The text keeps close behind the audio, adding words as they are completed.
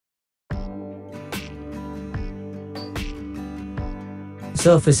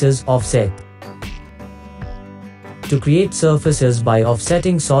Surfaces offset. To create surfaces by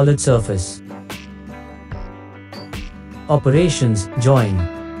offsetting solid surface. Operations, join.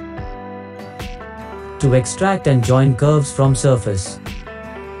 To extract and join curves from surface.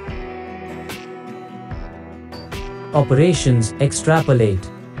 Operations, extrapolate.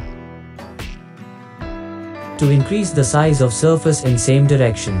 To increase the size of surface in same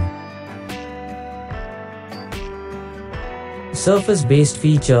direction. Surface-based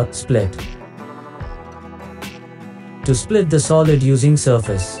feature, split. To split the solid using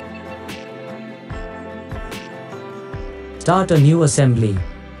surface. Start a new assembly.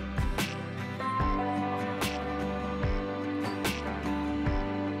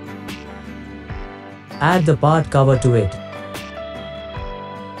 Add the part cover to it.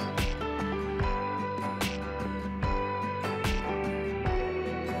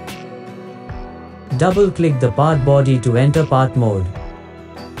 Double-click the part body to enter part mode.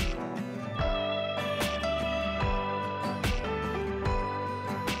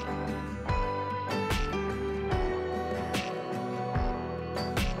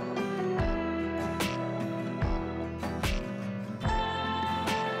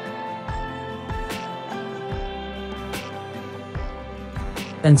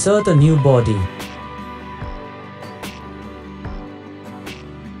 Insert a new body.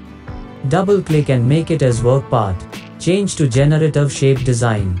 Double-click and make it as work part. Change to generative shape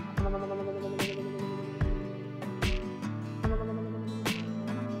design.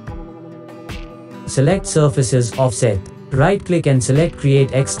 Select surfaces offset. Right-click and select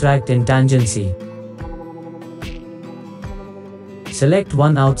create extract in tangency. Select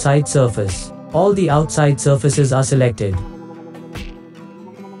one outside surface. All the outside surfaces are selected.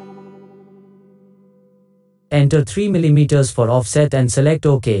 Enter 3 mm for offset and select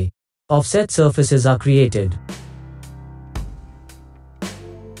OK. Offset surfaces are created.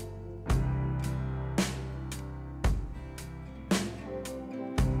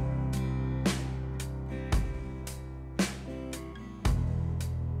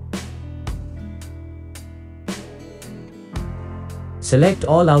 Select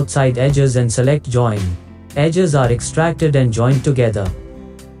all outside edges and select join. Edges are extracted and joined together.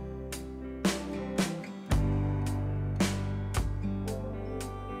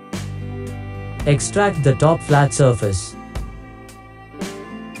 Extract the top flat surface.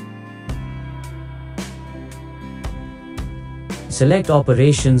 Select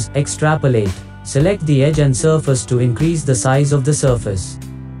operations, extrapolate. Select the edge and surface to increase the size of the surface.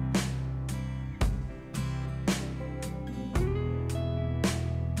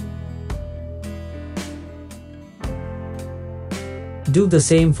 Do the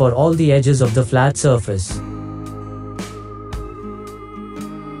same for all the edges of the flat surface.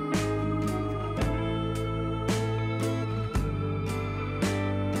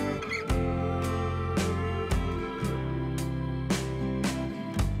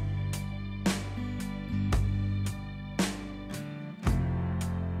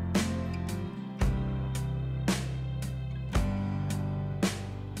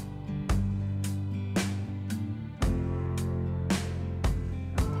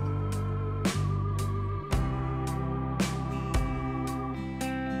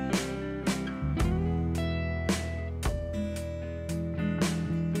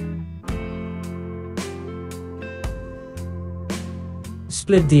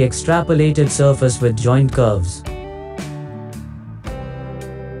 Split the extrapolated surface with joint curves.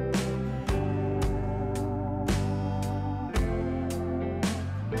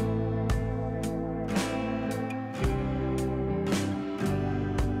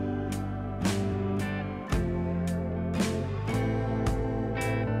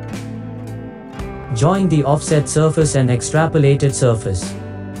 Join the offset surface and extrapolated surface.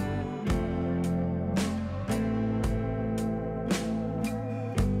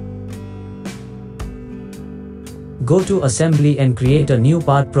 Go to Assembly and create a new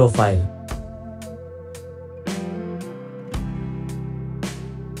part profile.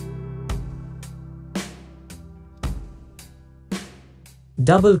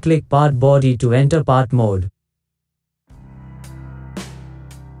 Double-click part body to enter part mode.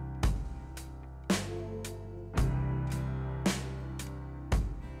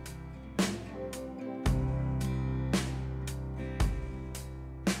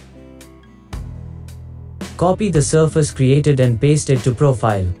 Copy the surface created and paste it to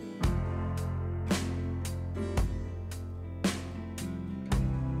profile.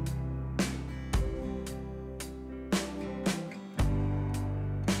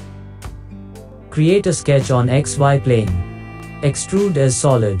 Create a sketch on XY plane. Extrude as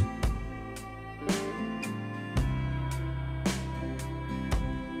solid.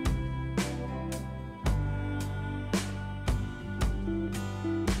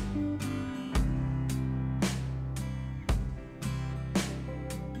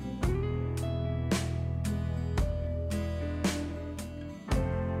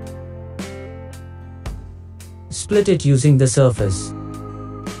 split it using the surface.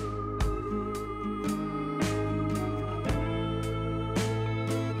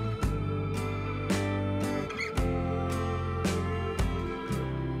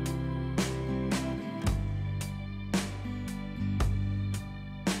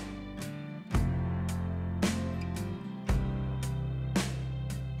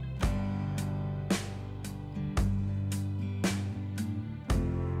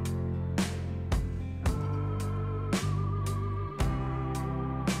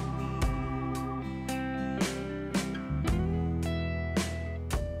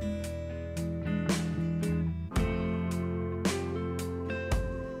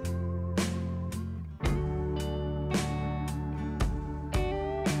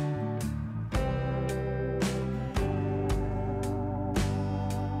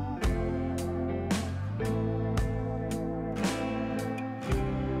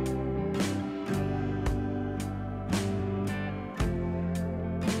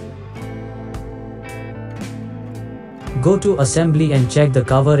 Go to Assembly and check the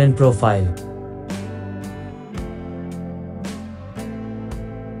cover and profile.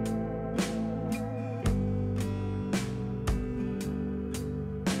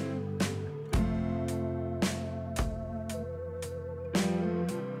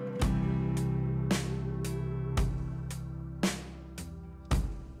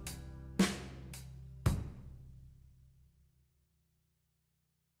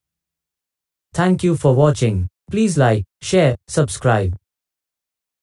 Thank you for watching. Please like, share, subscribe.